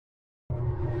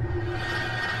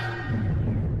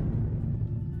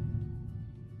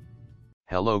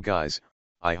Hello guys,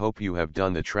 I hope you have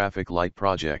done the traffic light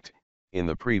project in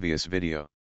the previous video.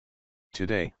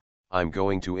 Today, I'm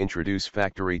going to introduce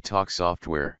FactoryTalk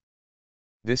software.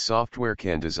 This software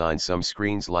can design some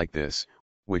screens like this,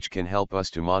 which can help us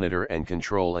to monitor and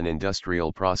control an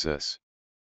industrial process.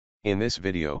 In this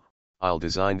video, I'll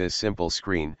design this simple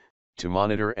screen to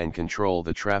monitor and control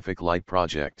the traffic light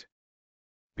project.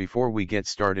 Before we get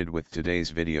started with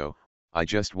today's video, I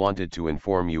just wanted to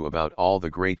inform you about all the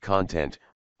great content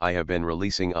I have been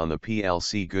releasing on the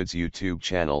PLC Goods YouTube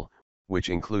channel, which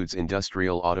includes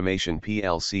industrial automation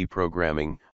PLC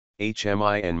programming,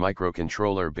 HMI and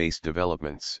microcontroller-based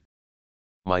developments.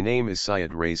 My name is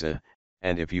Syed Reza,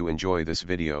 and if you enjoy this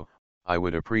video, I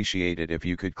would appreciate it if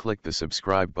you could click the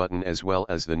subscribe button as well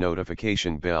as the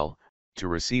notification bell, to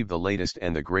receive the latest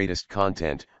and the greatest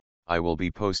content I will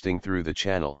be posting through the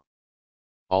channel.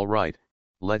 Alright,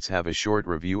 let's have a short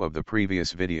review of the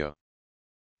previous video.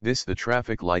 This the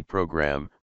traffic light program,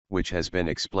 which has been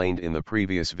explained in the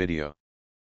previous video.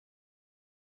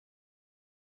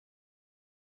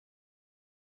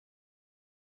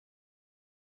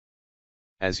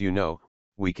 As you know,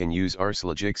 we can use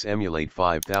RSLogix Emulate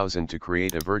 5000 to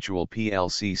create a virtual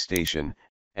PLC station,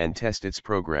 and test its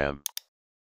program.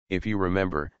 If you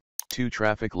remember, two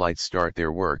traffic lights start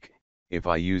their work if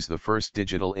I use the first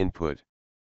digital input.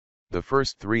 The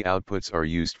first three outputs are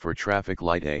used for traffic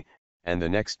light A, and the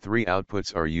next three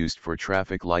outputs are used for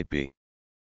traffic light B.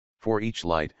 For each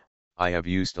light, I have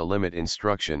used a limit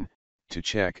instruction to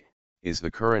check is the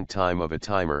current time of a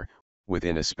timer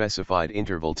within a specified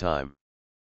interval time.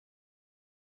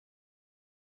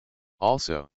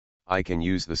 Also, I can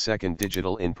use the second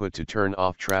digital input to turn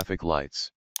off traffic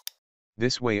lights.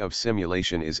 This way of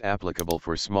simulation is applicable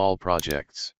for small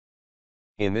projects.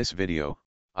 In this video,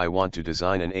 I want to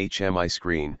design an HMI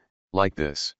screen, like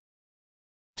this.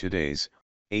 Today's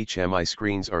HMI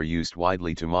screens are used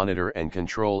widely to monitor and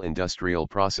control industrial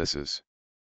processes.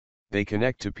 They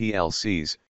connect to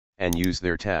PLCs, and use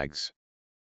their tags.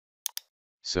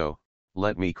 So,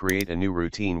 let me create a new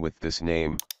routine with this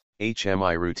name,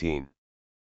 HMI routine.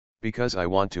 Because I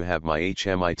want to have my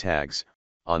HMI tags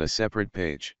on a separate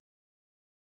page.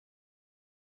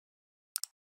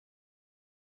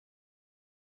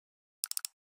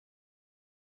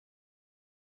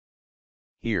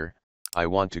 Here, I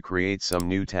want to create some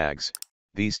new tags.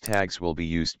 These tags will be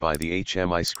used by the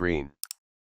HMI screen.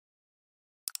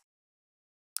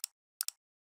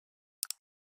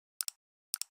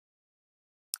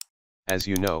 As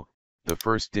you know, the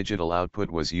first digital output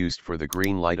was used for the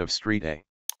green light of street A.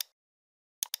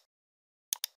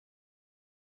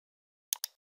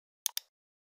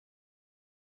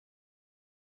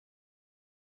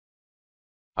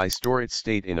 I store its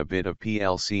state in a bit of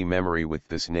PLC memory with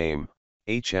this name,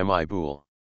 HMI bool.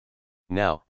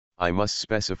 Now, I must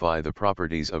specify the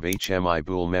properties of HMI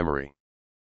bool memory.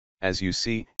 As you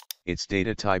see, its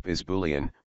data type is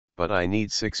Boolean, but I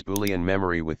need 6 Boolean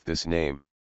memory with this name.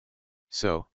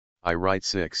 So, I write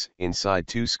 6 inside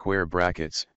 2 square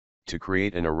brackets, to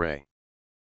create an array.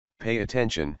 Pay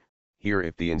attention, here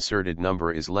if the inserted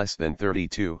number is less than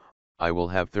 32, I will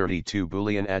have 32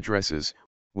 Boolean addresses,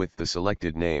 with the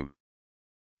selected name.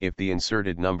 If the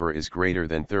inserted number is greater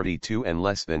than 32 and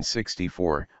less than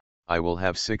 64, I will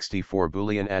have 64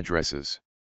 Boolean addresses.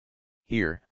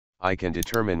 Here, I can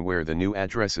determine where the new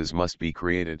addresses must be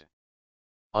created.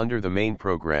 Under the main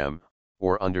program,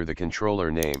 or under the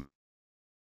controller name.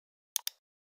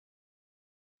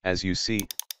 As you see,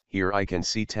 here I can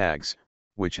see tags,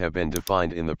 which have been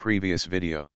defined in the previous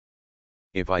video.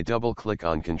 If I double-click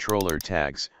on controller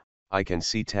tags, I can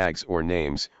see tags or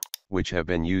names, which have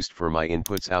been used for my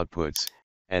inputs-outputs,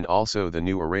 and also the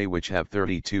new array which have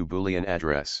 32 Boolean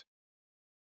address.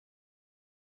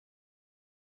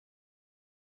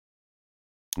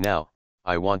 Now,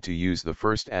 I want to use the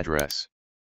first address.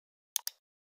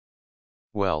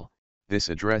 Well, this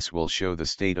address will show the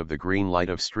state of the green light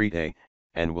of street A,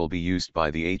 and will be used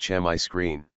by the HMI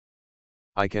screen.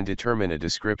 I can determine a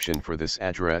description for this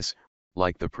address,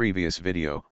 like the previous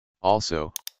video.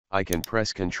 Also, I can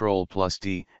press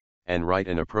Ctrl+D, and write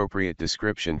an appropriate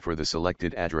description for the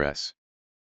selected address.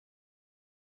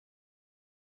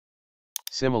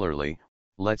 Similarly,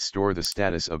 let's store the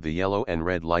status of the yellow and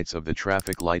red lights of the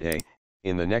traffic light A,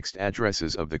 in the next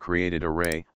addresses of the created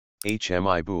array,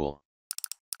 HMI bool.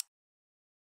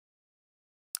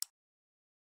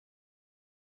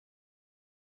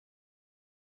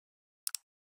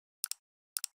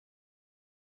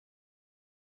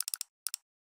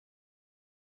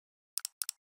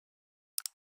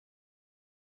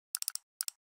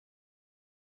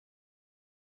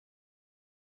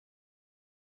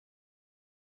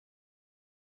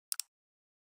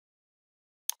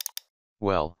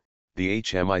 Well, the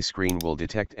HMI screen will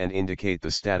detect and indicate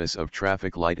the status of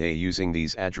traffic light A using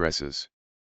these addresses.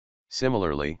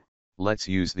 Similarly, let's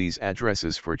use these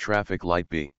addresses for traffic light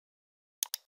B.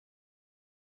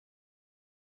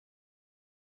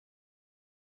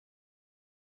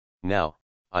 Now,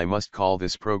 I must call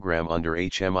this program under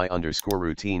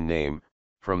HMI_routine name,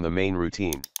 from the main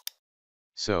routine.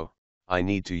 So, I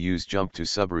need to use jump to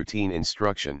subroutine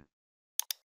instruction.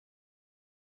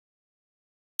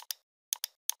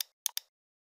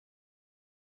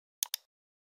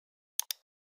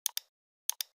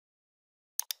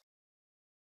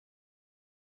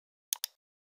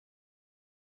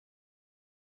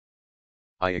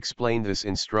 I explained this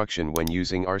instruction when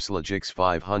using RSLogix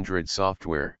 500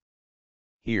 software.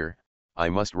 Here, I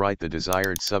must write the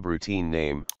desired subroutine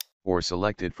name, or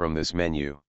select it from this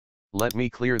menu. Let me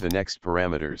clear the next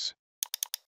parameters.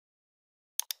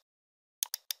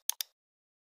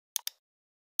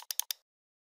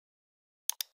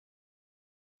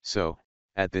 So,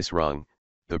 at this rung,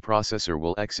 the processor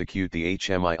will execute the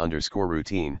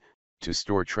HMI_routine, to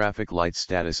store traffic light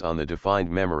status on the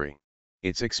defined memory.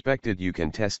 It's expected you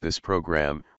can test this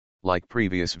program, like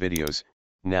previous videos.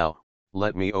 Now,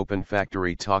 let me open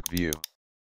FactoryTalk View.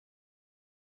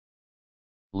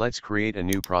 Let's create a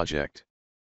new project.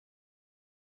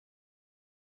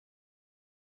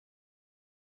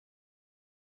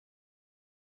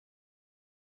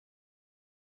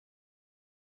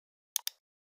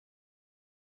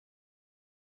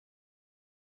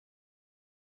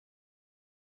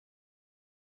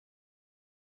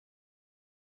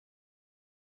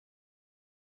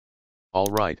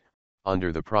 Alright,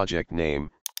 under the project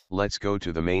name, let's go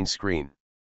to the main screen.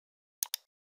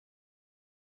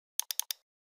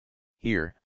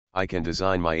 Here, I can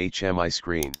design my HMI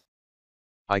screen.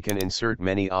 I can insert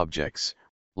many objects,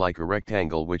 like a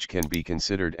rectangle which can be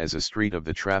considered as a street of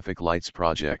the traffic lights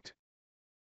project.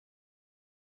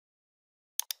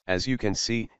 As you can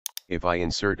see, if I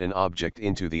insert an object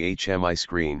into the HMI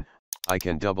screen, I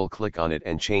can double-click on it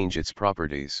and change its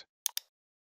properties.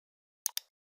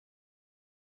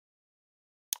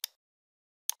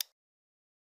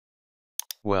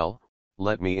 Well,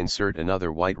 let me insert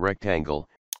another white rectangle.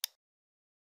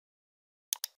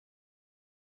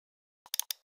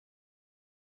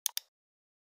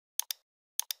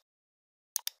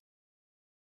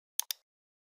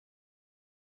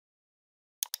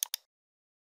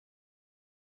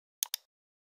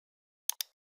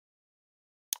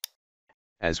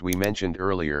 As we mentioned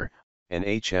earlier, an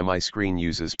HMI screen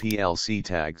uses PLC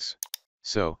tags.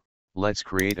 So, let's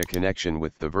create a connection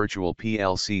with the virtual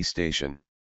PLC station.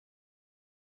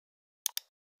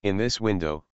 In this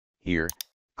window, here,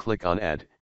 click on Add,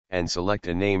 and select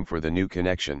a name for the new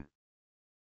connection.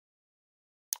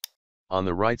 On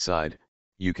the right side,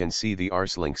 you can see the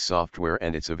RSLogix software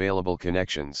and its available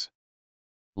connections.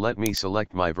 Let me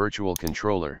select my virtual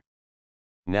controller.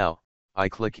 Now, I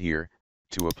click here,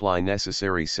 to apply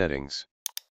necessary settings.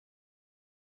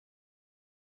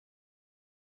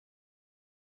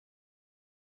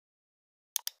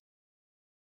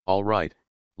 Alright,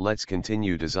 let's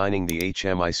continue designing the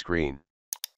HMI screen.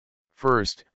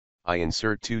 First, I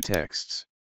insert two texts.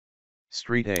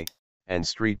 Street A, and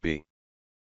Street B.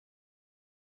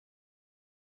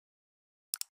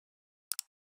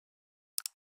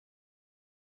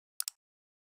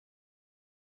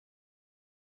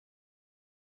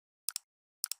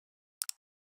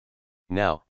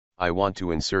 Now, I want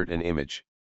to insert an image.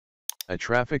 A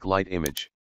traffic light image.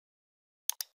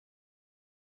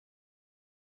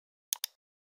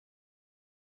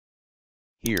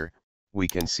 Here, we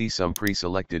can see some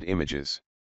pre-selected images.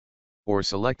 Or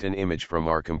select an image from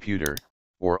our computer,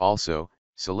 or also,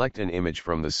 select an image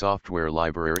from the software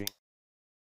library.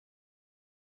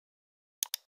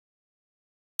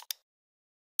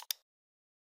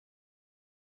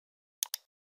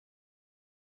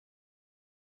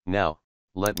 Now,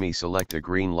 let me select a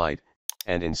green light,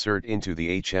 and insert into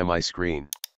the HMI screen.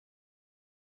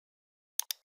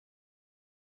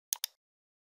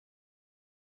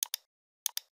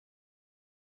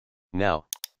 Now,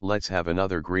 let's have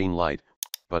another green light,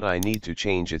 but I need to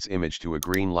change its image to a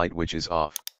green light which is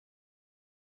off.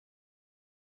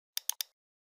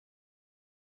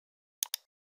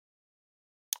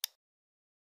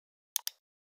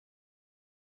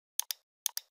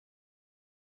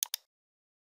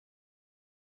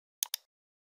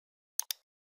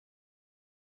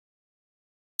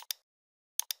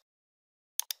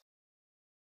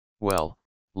 Well,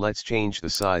 let's change the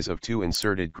size of two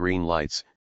inserted green lights.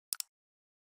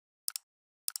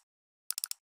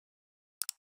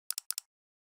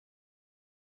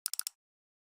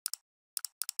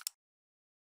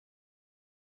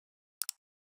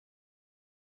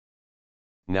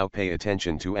 Now pay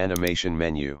attention to Animation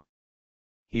menu.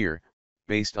 Here,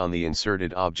 based on the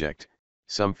inserted object,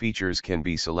 some features can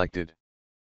be selected.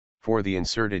 For the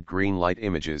inserted green light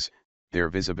images, their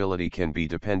visibility can be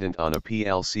dependent on a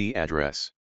PLC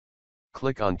address.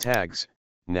 Click on Tags.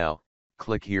 Now,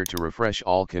 click here to refresh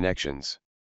all connections.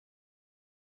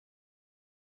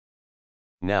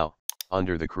 Now,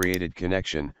 under the created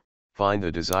connection, find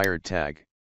the desired tag.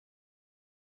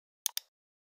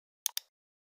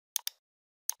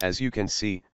 As you can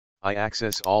see, I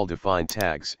access all defined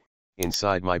tags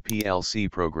inside my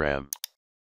PLC program.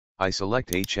 I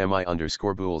select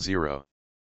HMI_bool0.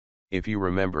 If you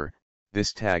remember,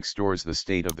 this tag stores the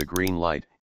state of the green light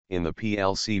in the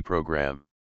PLC program.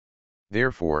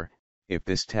 Therefore, if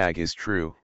this tag is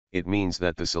true, it means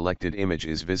that the selected image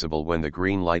is visible when the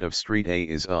green light of street A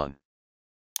is on.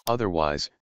 Otherwise,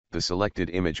 the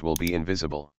selected image will be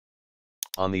invisible.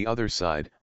 On the other side,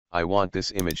 I want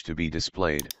this image to be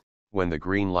displayed when the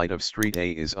green light of street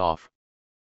A is off.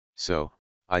 So,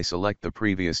 I select the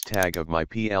previous tag of my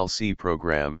PLC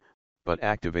program, but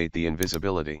activate the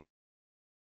invisibility.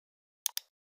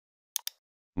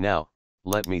 Now,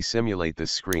 let me simulate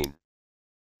this screen.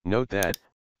 Note that,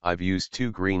 I've used two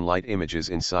green light images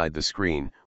inside the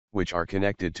screen, which are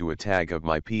connected to a tag of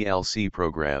my PLC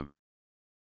program.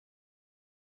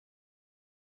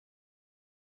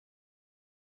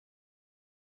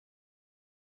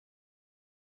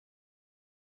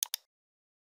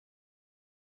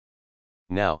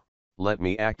 Now, let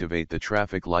me activate the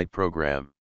traffic light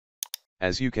program.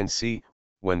 As you can see,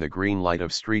 when the green light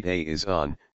of street A is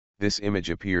on, this image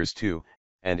appears too,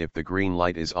 and if the green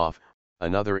light is off,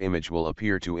 another image will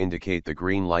appear to indicate the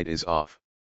green light is off.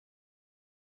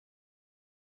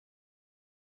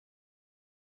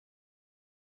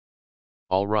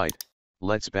 Alright,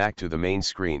 let's back to the main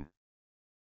screen.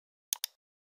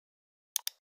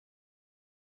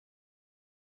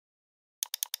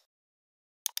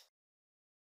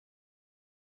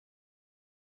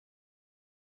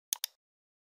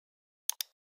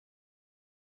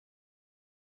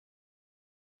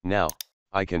 Now,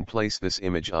 I can place this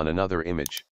image on another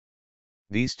image.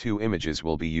 These two images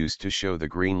will be used to show the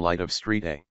green light of street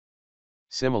A.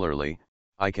 Similarly,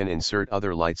 I can insert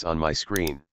other lights on my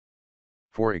screen.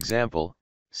 For example,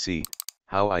 see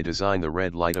how I design the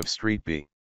red light of street B.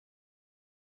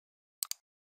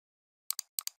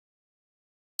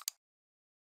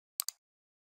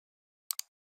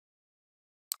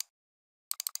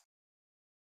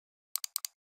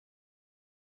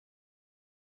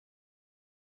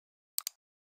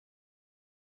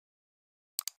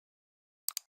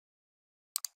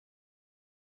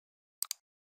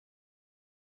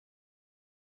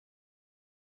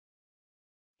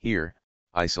 Here,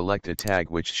 I select a tag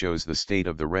which shows the state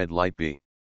of the red light B.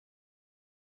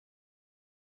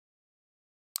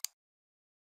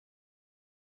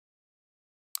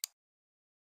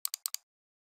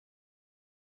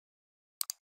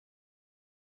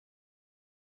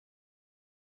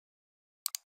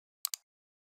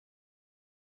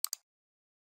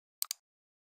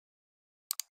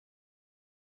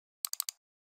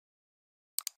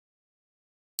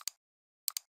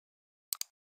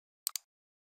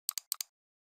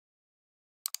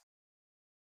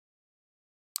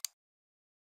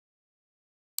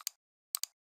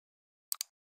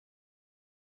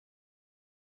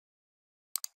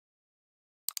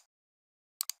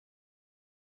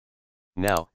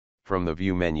 Now, from the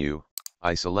View menu,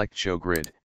 I select Show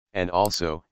Grid, and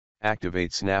also,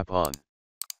 activate Snap-on.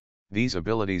 These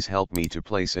abilities help me to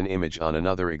place an image on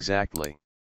another exactly.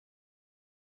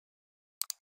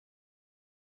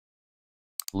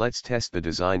 Let's test the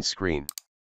design screen.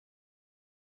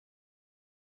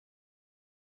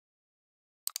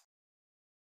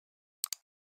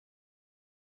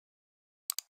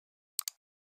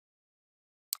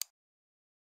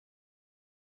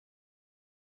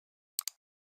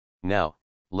 Now,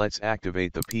 let's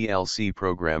activate the PLC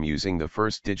program using the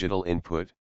first digital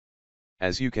input.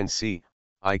 As you can see,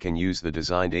 I can use the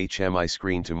designed HMI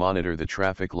screen to monitor the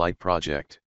traffic light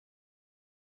project.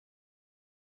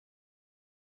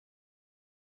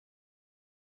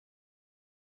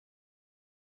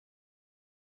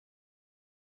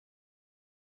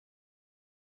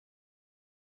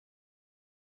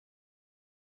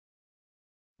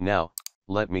 Now,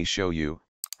 let me show you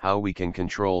how we can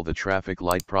control the traffic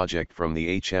light project from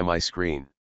the HMI screen.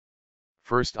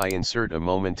 First, I insert a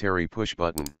momentary push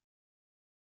button.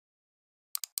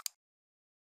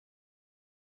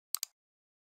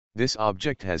 This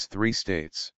object has 3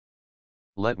 states.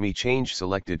 Let me change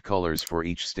selected colors for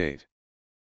each state.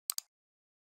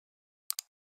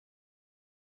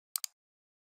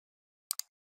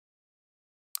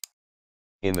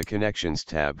 In the Connections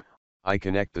tab, I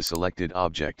connect the selected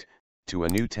object to a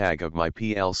new tag of my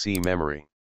PLC memory.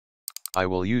 I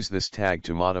will use this tag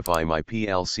to modify my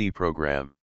PLC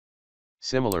program.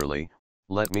 Similarly,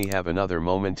 let me have another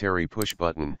momentary push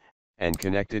button, and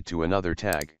connect it to another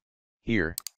tag.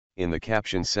 Here, in the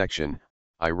caption section,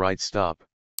 I write stop.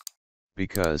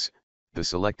 Because, the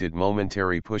selected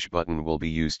momentary push button will be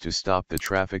used to stop the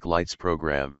traffic lights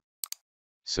program.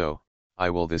 So, I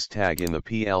will this tag in the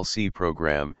PLC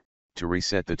program, to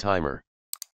reset the timer.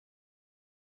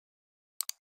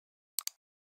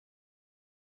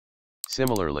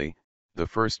 Similarly, the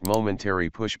first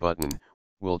momentary push button,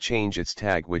 will change its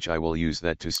tag, which I will use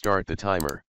that to start the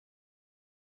timer.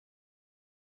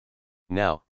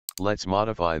 Now, let's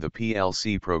modify the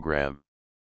PLC program.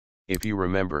 If you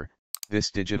remember,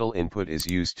 this digital input is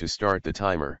used to start the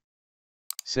timer.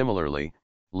 Similarly,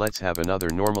 let's have another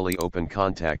normally open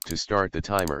contact to start the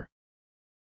timer.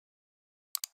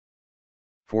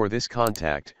 For this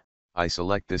contact, I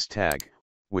select this tag,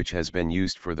 which has been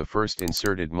used for the first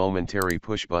inserted momentary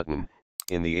push button,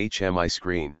 in the HMI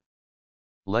screen.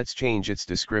 Let's change its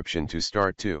description to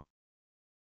Start To.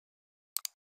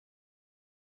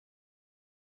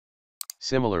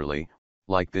 Similarly,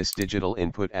 like this digital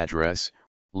input address,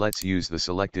 let's use the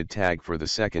selected tag for the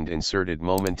second inserted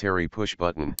momentary push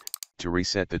button, to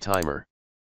reset the timer.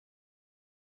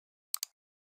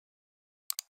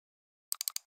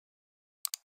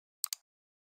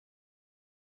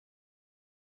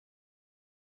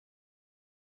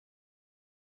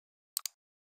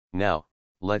 Now,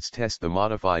 let's test the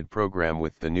modified program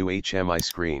with the new HMI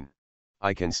screen.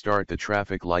 I can start the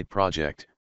traffic light project,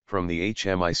 from the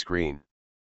HMI screen.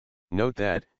 Note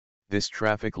that, this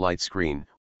traffic light screen,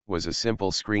 was a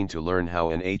simple screen to learn how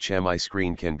an HMI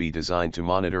screen can be designed to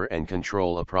monitor and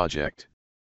control a project.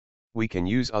 We can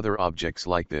use other objects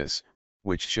like this,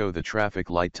 which show the traffic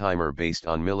light timer based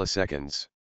on milliseconds.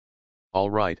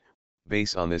 Alright,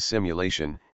 based on this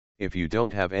simulation, if you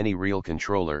don't have any real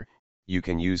controller, you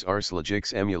can use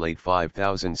RSLogix Emulate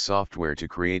 5000 software to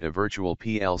create a virtual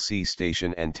PLC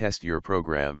station and test your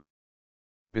program.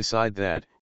 Beside that,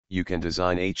 you can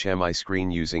design HMI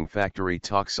screen using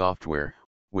FactoryTalk software,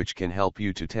 which can help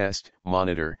you to test,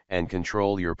 monitor, and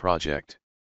control your project.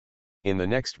 In the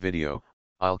next video,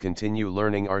 I'll continue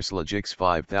learning RSLogix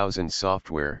 5000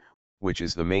 software, which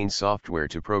is the main software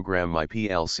to program my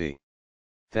PLC.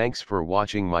 Thanks for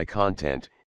watching my content.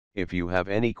 If you have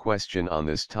any question on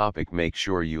this topic, make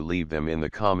sure you leave them in the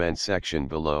comment section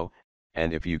below,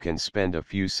 and if you can spend a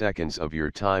few seconds of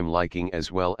your time liking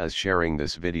as well as sharing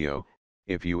this video,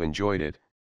 if you enjoyed it,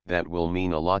 that will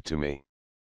mean a lot to me.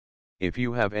 If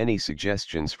you have any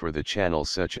suggestions for the channel,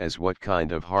 such as what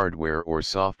kind of hardware or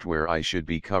software I should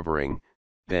be covering,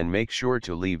 then make sure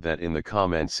to leave that in the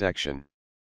comment section.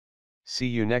 See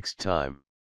you next time.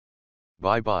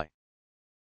 Bye bye.